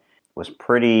that was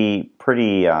pretty put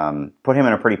him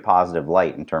in a pretty positive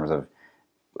light in terms of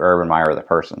Urban Meyer the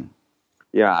person.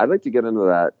 Yeah, I'd like to get into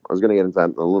that. I was going to get into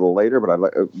that a little later, but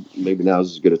maybe now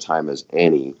is as good a time as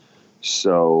any.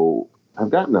 So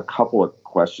I've gotten a couple of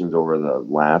questions over the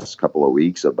last couple of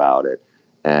weeks about it,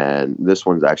 and this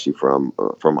one's actually from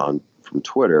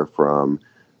Twitter from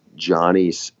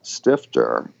Johnny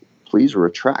Stifter. Please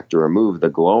retract or remove the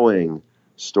glowing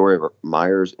story of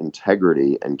Meyer's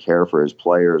integrity and care for his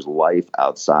players' life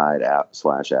outside /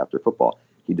 after football.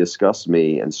 He discussed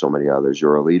me and so many others.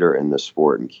 You're a leader in this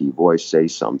sport and key voice. Say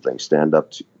something. Stand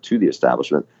up to the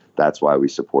establishment. That's why we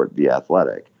support The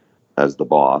Athletic. As the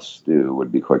boss, Stu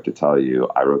would be quick to tell you,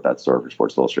 I wrote that story for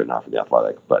Sports Illustrated, not for The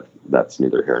Athletic, but that's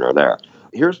neither here nor there.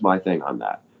 Here's my thing on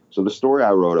that. So the story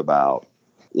I wrote about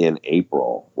in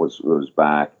April was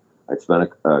back. I'd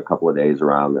spent a couple of days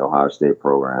around the Ohio State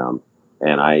program,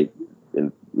 and I'm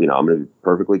going to be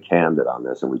perfectly candid on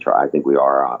this, and I think we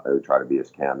are. I would try to be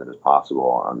as candid as possible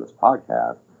on this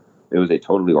podcast. It was a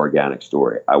totally organic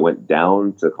story. I went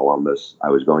down to Columbus. I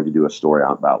was going to do a story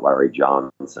about Larry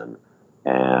Johnson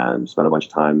and spent a bunch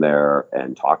of time there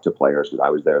and talked to players because I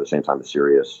was there at the same time as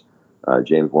Sirius.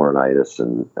 James Laurinaitis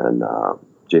and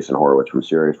Jason Horowitz from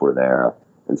Sirius were there.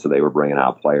 And so they were bringing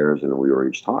out players, and we were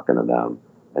each talking to them.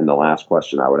 And the last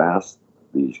question I would ask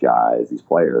these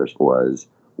players, was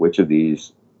which of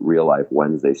these real-life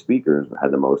Wednesday speakers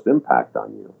had the most impact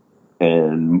on you?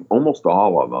 And almost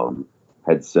all of them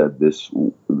had said this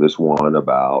one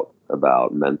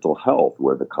about mental health,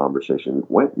 where the conversation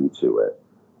went into it.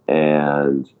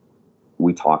 And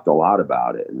we talked a lot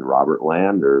about it. And Robert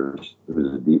Landers,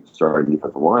 who's a starting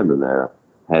defensive lineman there,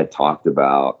 had talked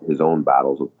about his own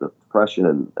battles with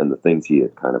depression and the things he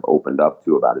had kind of opened up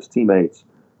to about his teammates.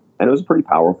 And it was a pretty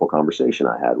powerful conversation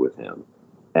I had with him.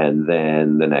 And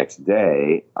then the next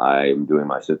day, I'm doing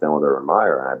my sit down with Urban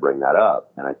Meyer, and I bring that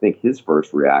up. And I think his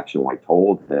first reaction when I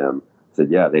told him, said,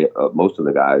 "Yeah, they most of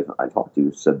the guys I talked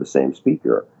to said the same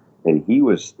speaker." And he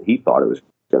thought it was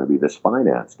going to be this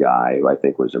finance guy who I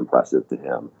think was impressive to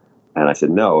him. And I said,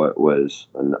 "No, it was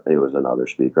another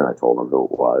speaker." And I told him who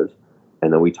it was.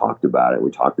 And then we talked about it.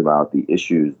 We talked about the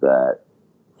issues that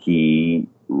he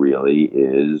really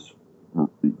is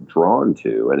drawn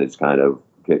to, and it's kind of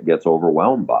gets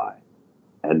overwhelmed by.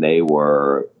 And they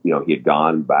were, he had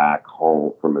gone back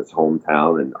home from his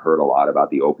hometown and heard a lot about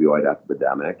the opioid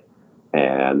epidemic.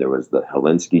 And there was the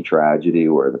Helinski tragedy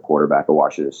where the quarterback of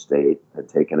Washington State had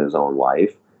taken his own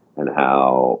life, and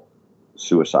how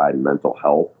suicide and mental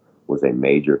health was a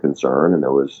major concern. And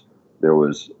there was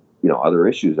other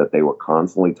issues that they were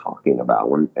constantly talking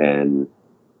about. And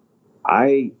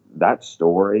that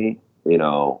story,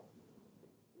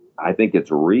 I think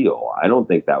it's real. I don't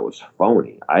think that was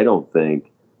phony. I don't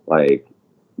think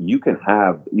you can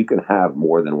have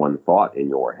more than one thought in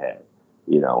your head.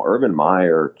 Urban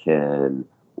Meyer can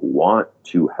want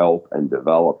to help and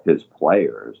develop his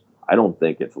players. I don't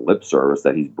think it's lip service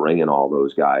that he's bringing all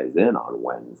those guys in on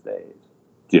Wednesdays.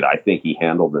 Did I think he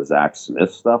handled the Zach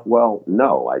Smith stuff well?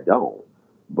 No, I don't.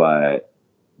 But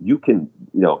he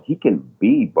can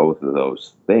be both of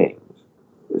those things.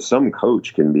 Some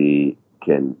coach can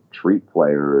treat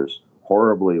players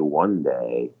horribly one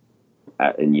day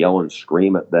and yell and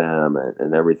scream at them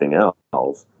and everything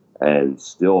else, and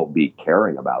still be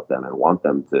caring about them and want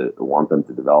them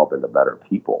to develop into better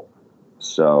people.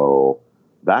 So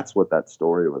that's what that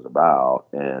story was about.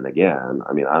 And again,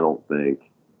 I don't think,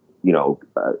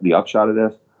 the upshot of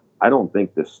this, I don't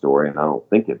think this story, and I don't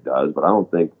think it does, but I don't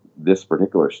think this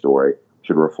particular story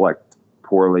should reflect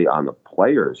poorly on the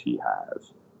players he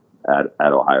has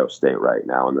at Ohio State right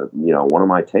now. And one of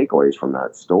my takeaways from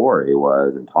that story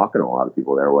was, and talking to a lot of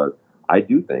people there, was I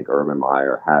do think Urban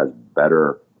Meyer has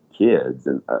better kids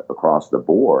across the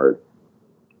board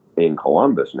in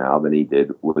Columbus now than he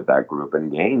did with that group in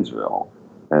Gainesville.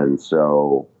 And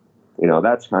so,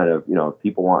 that's kind of,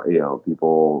 people want,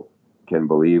 people can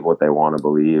believe what they want to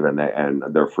believe, and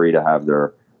they're free to have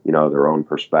their own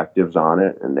perspectives on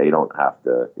it, and they don't have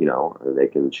to, they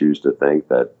can choose to think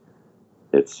that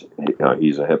it's,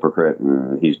 he's a hypocrite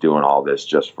and he's doing all this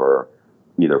just for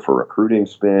either for recruiting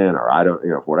spin or I don't,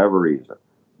 for whatever reason.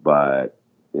 But,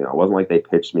 it wasn't like they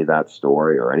pitched me that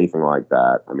story or anything like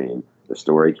that. The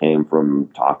story came from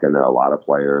talking to a lot of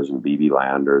players and BB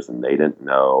Landers, and they didn't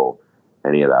know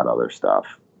any of that other stuff.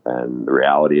 And the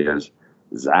reality is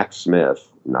Zach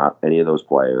Smith, not any of those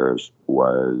players,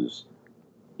 was,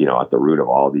 at the root of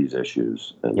all these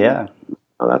issues. And, yeah.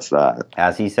 That's that.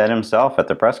 As he said himself at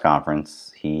the press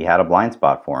conference, he had a blind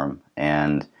spot for him,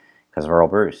 and because of Earl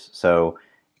Bruce. So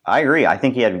I agree. I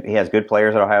think he has good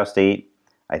players at Ohio State.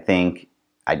 I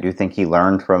do think he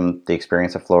learned from the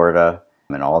experience of Florida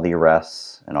and all the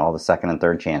arrests and all the second and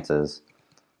third chances,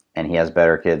 and he has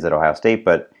better kids at Ohio State.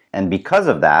 And because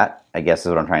of that, I guess is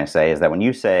what I'm trying to say, is that when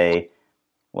you say,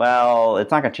 well,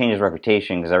 it's not going to change his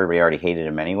reputation because everybody already hated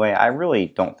him anyway, I really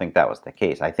don't think that was the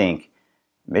case. I think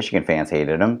Michigan fans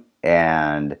hated him,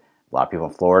 and a lot of people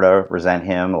in Florida resent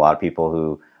him. A lot of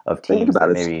people of teams that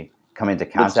maybe come into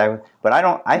contact with. But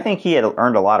I think he had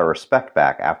earned a lot of respect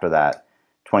back after that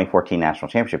 2014 national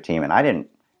championship team, and I didn't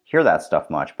hear that stuff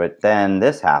much. But then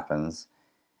this happens,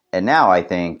 and now I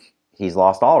think he's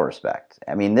lost all respect.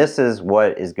 This is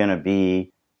what is going to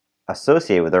be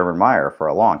associated with Urban Meyer for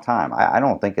a long time. I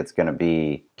don't think it's going to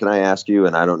be. Can I ask you,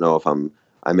 and I don't know if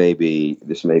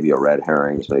this may be a red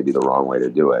herring, this may be the wrong way to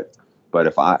do it,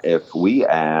 but if we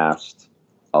asked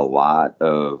a lot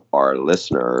of our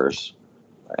listeners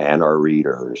and our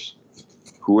readers,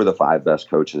 who are the 5 best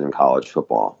coaches in college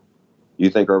football, you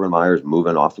think Urban Meyer's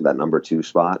moving off of that number 2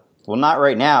 spot? Well, not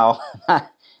right now.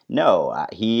 No,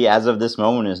 he, as of this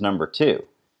moment, is number 2.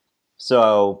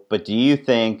 So, but do you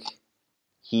think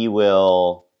he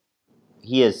will?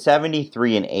 He is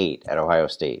 73-8 at Ohio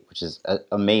State, which is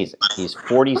amazing. He's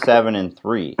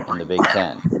 47-3 in the Big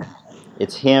Ten.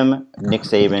 It's him, Nick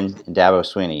Saban, and Dabo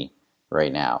Swinney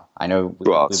right now. I know we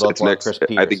both love Chris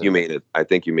Peterson. I think you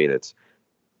mean it's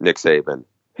Nick Saban,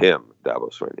 him,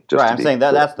 Dabo Swinney. Right, I'm saying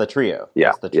that's the trio. Yeah,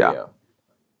 that's the trio. Yeah.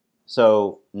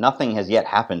 So nothing has yet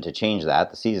happened to change that.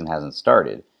 The season hasn't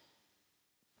started.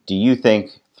 Do you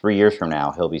think 3 years from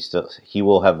now he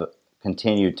will have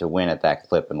continued to win at that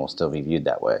clip and will still be viewed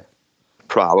that way?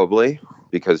 Probably,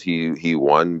 because he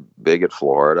won big at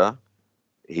Florida.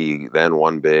 He then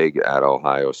won big at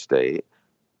Ohio State.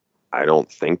 I don't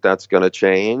think that's going to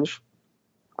change.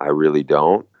 I really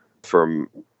don't.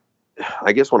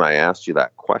 I guess when I asked you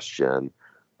that question,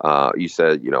 You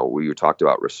said, we talked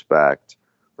about respect.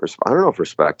 I don't know if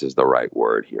respect is the right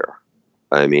word here.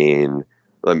 I mean,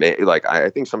 I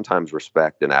think sometimes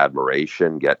respect and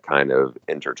admiration get kind of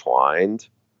intertwined,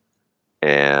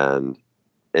 and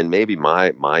maybe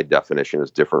my definition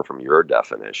is different from your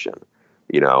definition,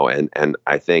 and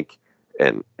I think,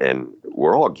 and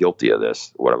we're all guilty of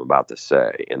this, what I'm about to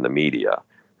say, in the media,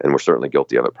 and we're certainly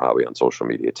guilty of it probably on social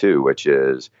media too, which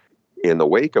is in the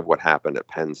wake of what happened at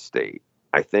Penn State.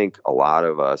 I think a lot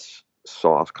of us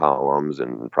saw columns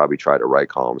and probably tried to write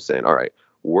columns saying, all right,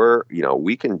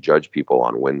 we can judge people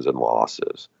on wins and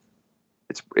losses.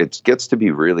 It gets to be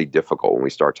really difficult when we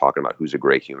start talking about who's a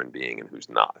great human being and who's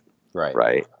not.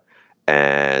 Right.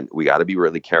 And we got to be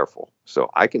really careful. So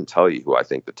I can tell you who I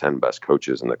think the 10 best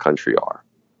coaches in the country are.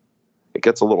 It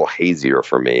gets a little hazier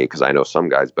for me because I know some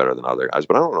guys better than other guys,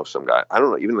 but I don't know some guys. I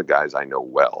don't know, even the guys I know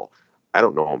well, I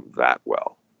don't know them that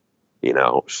well,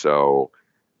 so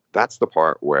that's the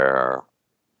part where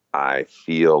I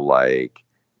feel like,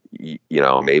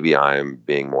 maybe I'm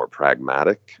being more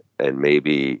pragmatic and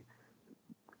maybe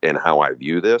in how I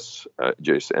view this,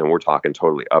 and we're talking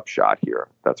totally upshot here.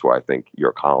 That's why I think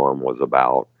your column was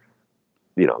about,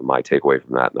 my takeaway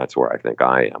from that. And that's where I think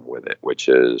I am with it, which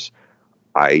is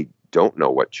I don't know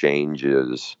what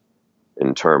changes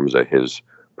in terms of his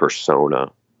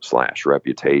persona /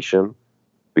 reputation,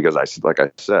 because like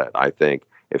I said, I think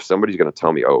if somebody's going to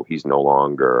tell me, oh, he's no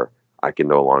longer going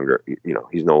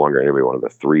to be one of the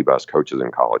 3 best coaches in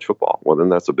college football, well, then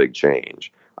that's a big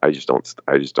change. I just don't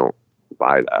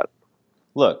buy that.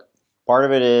 Look, part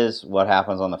of it is what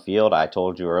happens on the field. I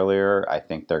told you earlier, I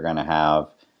think they're going to have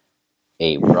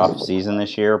a rough season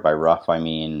this year. By rough, I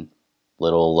mean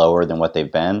little lower than what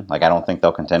they've been. Like, I don't think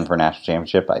they'll contend for a national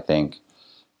championship. I think,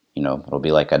 it'll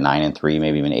be like a 9-3,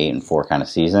 maybe even 8-4 kind of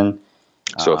season.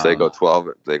 So if they go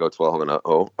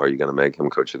 12-0, are you going to make him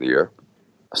coach of the year?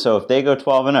 So if they go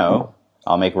 12-0,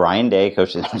 I'll make Ryan Day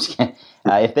coach of the year.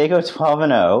 If they go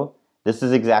 12-0, this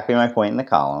is exactly my point in the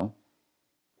column.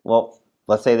 Well,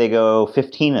 let's say they go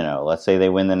 15-0. Let's say they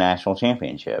win the national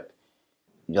championship.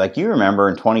 Like, you remember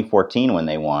in 2014 when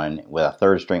they won with a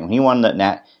third string, when he won the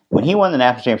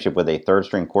national championship with a third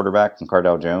string quarterback from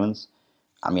Cardell Jones.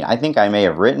 I mean, I think I may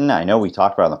have written, I know we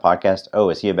talked about it on the podcast, oh,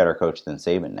 is he a better coach than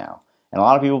Saban now? And a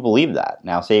lot of people believe that.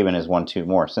 Now Saban has won 2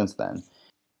 more since then.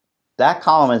 That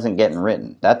column isn't getting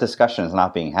written. That discussion is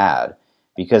not being had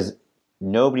because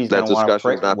nobody's going to want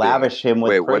to lavish him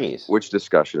with praise. Which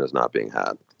discussion is not being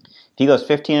had? If he goes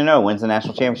 15-0, wins the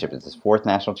national championship, it's his 4th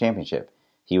national championship,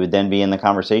 he would then be in the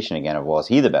conversation again of, well, is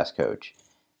he the best coach?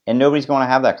 And nobody's going to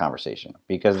have that conversation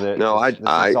because I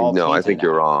think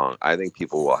you're wrong. I think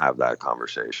people will have that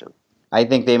conversation. I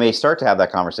think they may start to have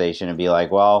that conversation and be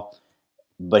like, well,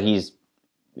 but he's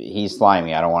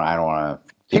slimy. I don't want to.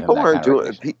 People aren't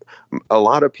doing. A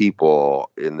lot of people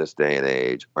in this day and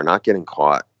age are not getting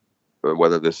caught.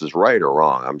 Whether this is right or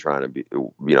wrong, I'm trying to be,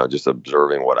 just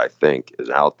observing what I think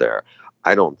is out there.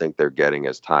 I don't think they're getting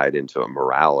as tied into a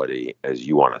morality as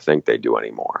you want to think they do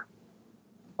anymore.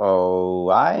 Oh,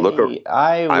 I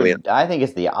think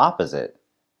it's the opposite.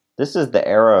 This is the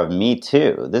era of Me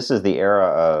Too. This is the era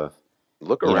of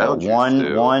look around.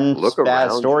 One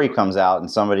bad story comes out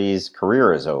and somebody's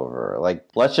career is over. Like,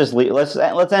 let's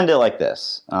end it like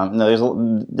this.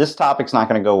 This topic's not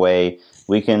going to go away.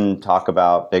 We can talk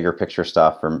about bigger picture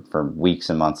stuff for weeks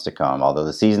and months to come. Although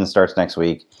the season starts next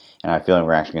week, and I feel like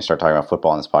we're actually going to start talking about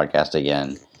football on this podcast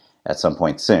again at some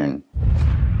point soon.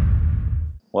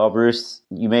 Well, Bruce,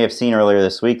 you may have seen earlier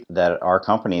this week that our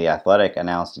company, The Athletic,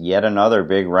 announced yet another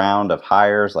big round of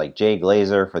hires like Jay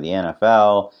Glazer for the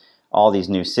NFL, all these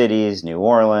new cities, New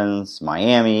Orleans,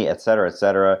 Miami, et cetera, et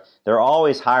cetera. They're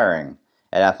always hiring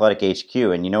at Athletic HQ.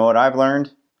 And you know what I've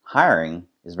learned? Hiring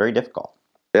is very difficult.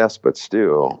 Yes, but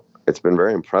Stu, it's been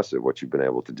very impressive what you've been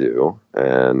able to do.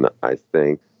 And I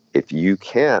think if you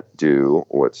can't do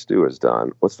what Stu has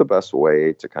done, what's the best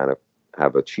way to kind of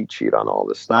have a cheat sheet on all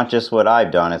this stuff? Not just what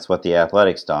I've done, it's what the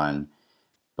Athletic's done.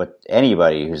 But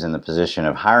anybody who's in the position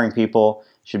of hiring people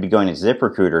should be going to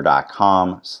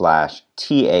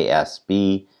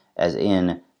ZipRecruiter.com/TASB, as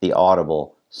in the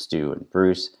Audible Stu and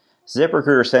Bruce.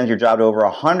 ZipRecruiter sends your job to over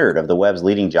 100 of the web's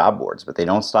leading job boards, but they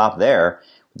don't stop there.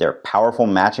 With their powerful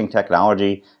matching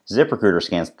technology, ZipRecruiter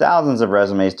scans thousands of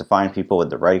resumes to find people with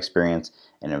the right experience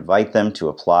and invite them to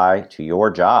apply to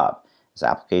your job. As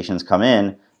applications come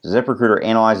in, ZipRecruiter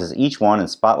analyzes each one and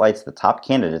spotlights the top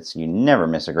candidates so you never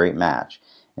miss a great match.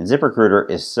 And ZipRecruiter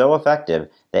is so effective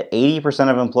that 80%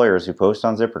 of employers who post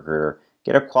on ZipRecruiter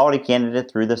get a quality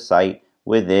candidate through the site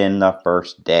within the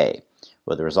first day.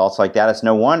 With results like that, it's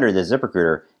no wonder that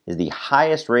ZipRecruiter is the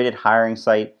highest rated hiring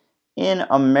site in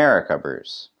America,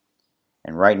 Bruce.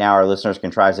 And right now, our listeners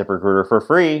can try ZipRecruiter for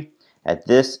free at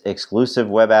this exclusive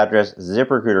web address,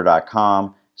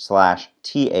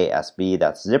 ZipRecruiter.com/TASB.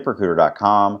 That's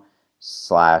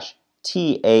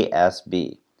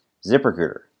ZipRecruiter.com/TASB.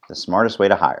 ZipRecruiter, the smartest way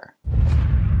to hire.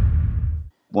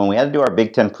 When we had to do our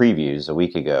Big Ten previews a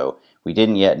week ago, we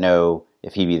didn't yet know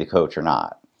if he'd be the coach or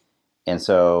not. And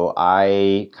so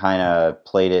I kind of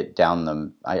played it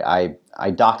down I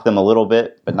docked them a little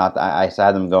bit, but not. I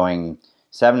had them going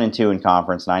 7-2 in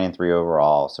conference, 9-3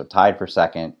 overall, so tied for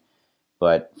second,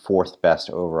 but fourth best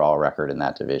overall record in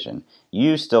that division.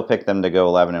 You still picked them to go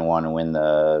 11-1 and win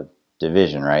the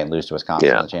division, right? Lose to Wisconsin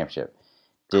in the championship.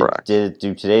 Correct. Do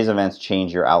today's events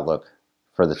change your outlook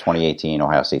for the 2018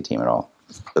 Ohio State team at all?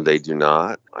 They do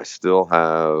not. I still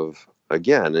have,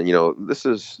 again, and this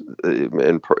is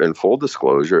in full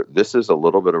disclosure, this is a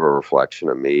little bit of a reflection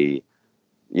of me.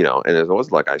 And it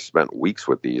was like I spent weeks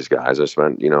with these guys. I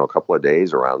spent, a couple of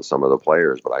days around some of the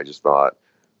players, but I just thought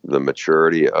the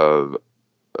maturity of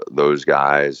those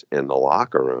guys in the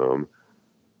locker room,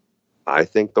 I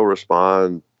think they'll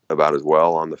respond about as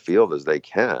well on the field as they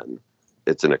can.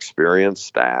 It's an experienced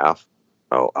staff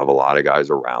of a lot of guys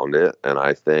around it, and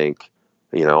I think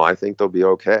they'll be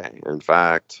okay. In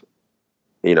fact,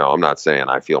 I'm not saying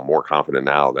I feel more confident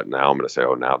now I'm going to say,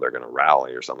 now they're going to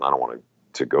rally or something. I don't want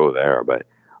to go there, but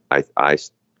I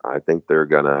think they're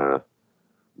gonna,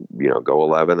 go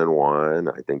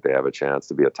 11-1. I think they have a chance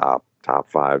to be a top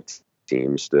 5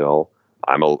 team still.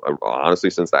 Honestly,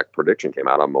 since that prediction came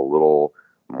out, I'm a little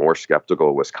more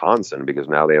skeptical of Wisconsin because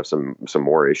now they have some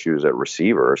more issues at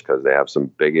receivers because they have some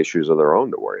big issues of their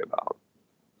own to worry about.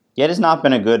 Yeah, it has not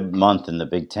been a good month in the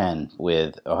Big Ten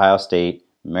with Ohio State,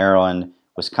 Maryland.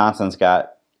 Wisconsin's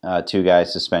got 2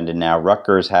 guys suspended now.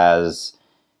 Rutgers has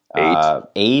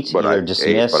 8 either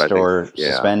dismissed or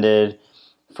suspended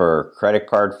for credit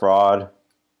card fraud.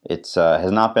 It's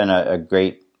has not been a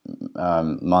great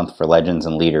month for legends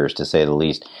and leaders, to say the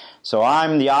least. So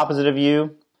I'm the opposite of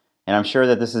you, and I'm sure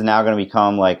that this is now going to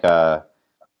become like a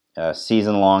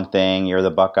season-long thing. You're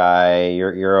the Buckeye.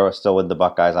 You're still with the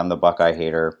Buckeyes. I'm the Buckeye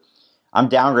hater. I'm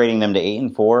downgrading them to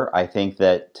 8-4. I think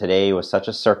that today was such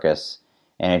a circus,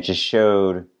 and it just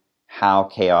showed how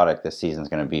chaotic this season is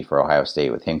going to be for Ohio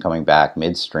State with him coming back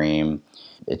midstream.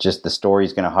 It's just the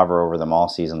story's going to hover over them all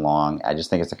season long. I just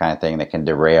think it's the kind of thing that can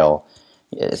derail,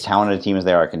 as talented a team as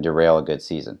they are, it can derail a good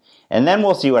season. And then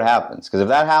we'll see what happens. Because if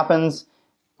that happens,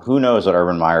 who knows what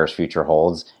Urban Meyer's future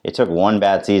holds. It took one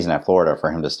bad season at Florida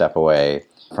for him to step away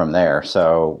from there.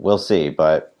 So we'll see.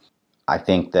 But I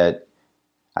think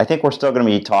we're still going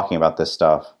to be talking about this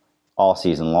stuff all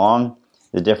season long.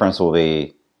 The difference will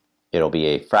be it'll be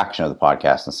a fraction of the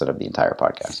podcast instead of the entire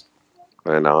podcast.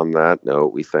 And on that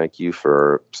note, we thank you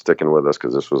for sticking with us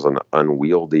because this was an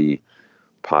unwieldy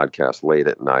podcast late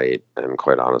at night. And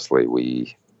quite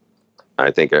honestly,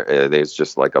 I think it's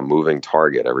just like a moving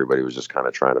target. Everybody was just kind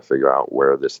of trying to figure out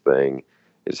where this thing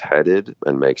is headed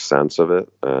and make sense of it.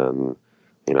 And,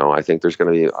 I think there's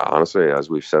going to be, honestly, as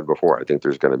we've said before, I think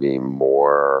there's going to be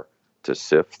more to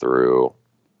sift through,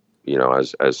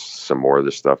 as some more of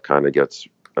this stuff kind of gets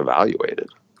evaluated.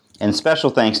 And special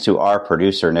thanks to our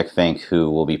producer, Nick Fink, who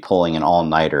will be pulling an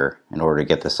all-nighter in order to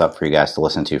get this up for you guys to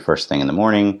listen to first thing in the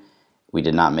morning. We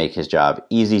did not make his job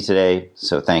easy today,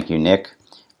 so thank you, Nick.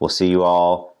 We'll see you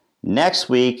all next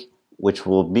week, which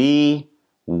will be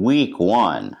week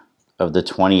 1 of the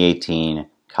 2018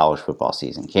 college football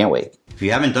season. Can't wait. If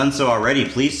you haven't done so already,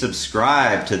 please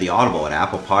subscribe to The Audible at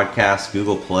Apple Podcasts,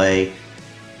 Google Play,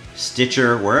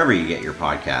 Stitcher, wherever you get your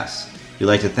podcasts. We'd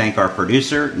like to thank our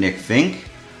producer, Nick Fink,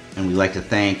 and we'd like to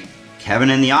thank Kevin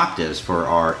and the Octaves for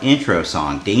our intro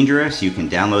song, Dangerous. You can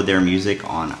download their music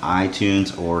on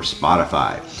iTunes or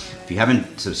Spotify. If you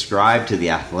haven't subscribed to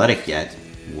The Athletic yet,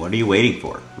 what are you waiting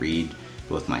for? Read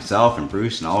both myself and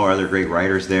Bruce and all our other great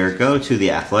writers there. Go to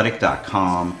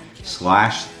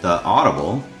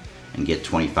theathletic.com/theaudible and get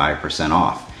 25%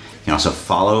 off. You can also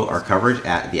follow our coverage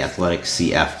at The Athletic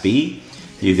CFB.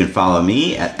 You can follow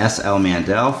me at SL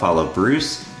Mandel. Follow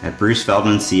Bruce at Bruce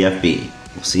Feldman CFB.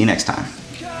 We'll see you next time.